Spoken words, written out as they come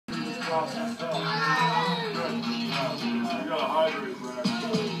gotta hydrate, Brad.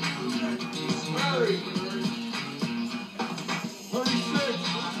 Mary! 36!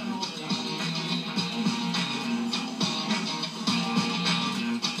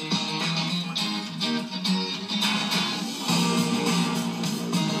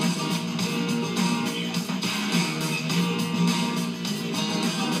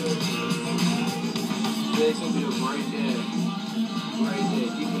 Today's gonna be a great day. Great day.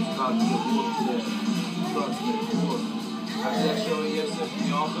 Defense about to get whooped today. Trust me. After that showing yesterday from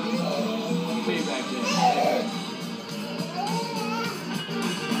the offense, payback day.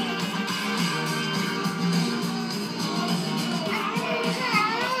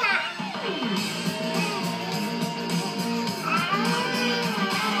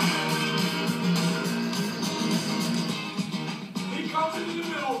 He comes into the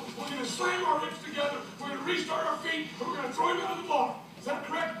middle. We're going to slam our hips together. We're going to restart our feet. And we're going to throw him out of the bar. Is that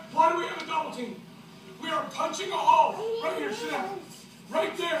correct? Why do we have a double team? We are punching a hole. Right here, sit down.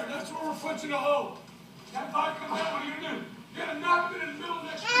 Right there. That's where we're punching a hole. That guy comes out. What are you going to do? You're going to knock him in the middle of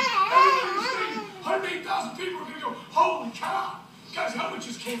that street. Everybody's seeing 108,000 people are going to go, holy cow. Guys, helmet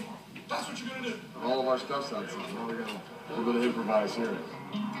just came off. That's what you're going to do. All of our stuff's outside. Now we're going to improvise here.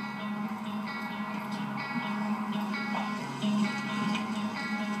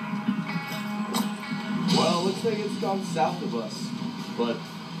 Well, it looks like it's gone south of us. But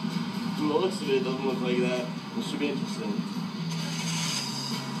from the looks of it, it doesn't look like that. It should be interesting.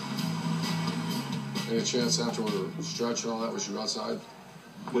 Any chance after we're stretching all that we should go outside?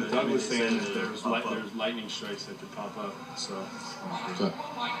 What Doug was saying is there's lightning strikes that could pop up. So. Okay.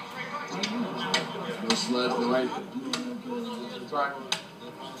 No sled, no right. It's all right.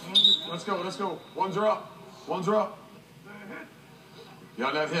 Let's go, let's go. Ones are up. Ones are up. You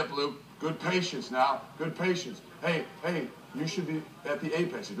on that hip, Luke. Good patience now. Good patience. Hey, you should be at the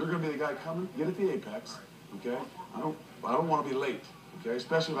apex. If you're going to be the guy coming, get at the apex. Okay? I don't want to be late. Okay?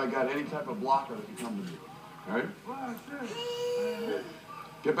 Especially if I got any type of blocker that can come to me. All right?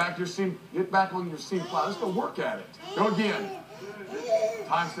 Get back to your seam. Get back on your seam flat. Let's go work at it. Go again.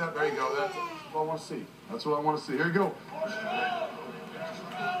 Time step. There you go. That's what I want to see. That's what I want to see. Here you go.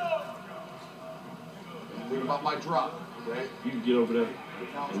 Think about my drop. Okay? You can get over there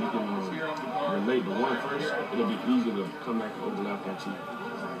and you can relate the one first. It'll be easier to come back and overlap that cheek.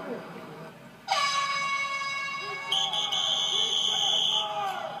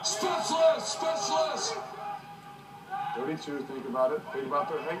 Specialist. 32. Think about it. Think about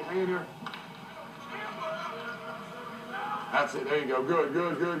that. Hang in here. That's it. There you go. Good.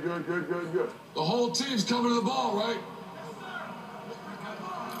 The whole team's coming to the ball, right?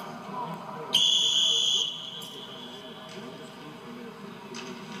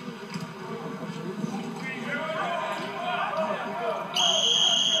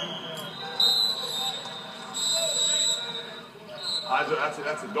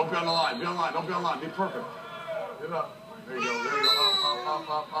 That's it. Don't be on the line. Don't be on the line. Be perfect. Get it up. There you go.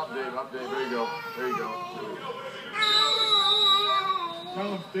 Up, Dave. There you go. Tell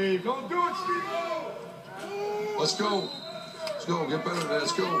him, Steve. Don't do it, Steve. Let's go. Get better than that.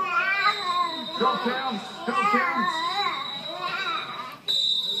 Let's go. Go, Cam.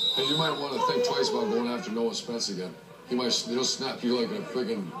 And you might want to think twice about going after Noah Spence again. He'll snap you like a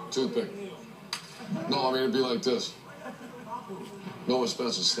freaking toothpick. No, I mean, it'd be like this. Noah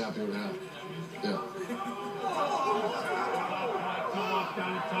Spence will snap you in half. Yeah.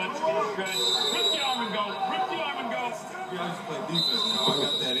 Rip the arm and go. Yeah, I just play defense now. I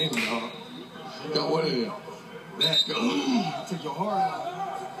got that in me, huh? Got what in you? That go. Took your heart out.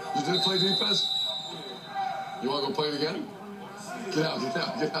 You did play defense? You want to go play it again? Get out.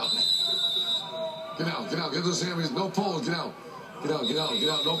 Get those hammies. No poles. Get out.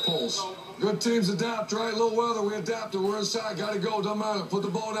 No poles. Good teams adapt, right? A little weather, we adapted. We're inside. Got to go. Doesn't matter. Put the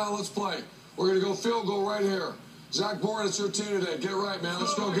ball down. Let's play. We're going to go field goal right here. Zach Bourne, it's your team today. Get it right, man.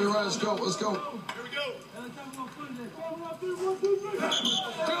 Let's go. Get it right. Let's go. Here we go.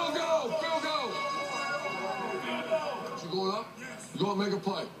 Field goal. You going up? You go and make a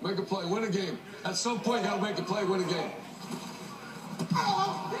play. Win a game. At some point, you got to make a play. Win a game.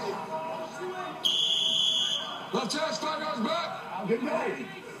 Left hash, 5 yards back. I'm getting ready.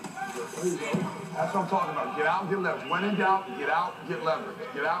 There you go. That's what I'm talking about. Get out and get leverage. When in doubt, get out, get leverage.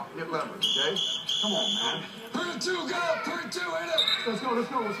 Okay? Come on, man. 3-2, go. 3-2, hit it. Let's go.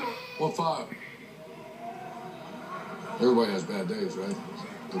 1-5. Everybody has bad days, right?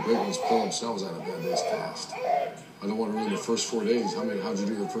 The big ones pull themselves out of bad days fast. I don't want to ruin the first 4 days. How'd you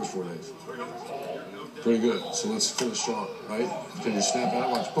do the first 4 days? Pretty good. So let's finish strong, right? Can you snap out?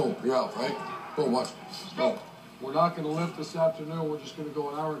 Watch. Boom. You're out, right? Boom. Watch. Boom. We're not going to lift this afternoon. We're just going to go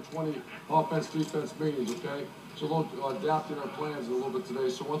an hour and 20 offense-defense meetings, okay? So we'll adapt in our plans a little bit today.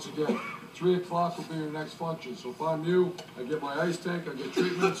 So once again, 3 o'clock will be your next function. So if I'm you, I get my ice tank, I get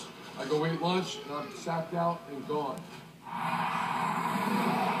treatments, I go eat lunch, and I'm sacked out and gone.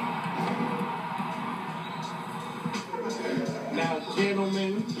 Now,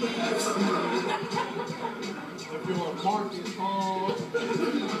 gentlemen, if you'll mark this hall,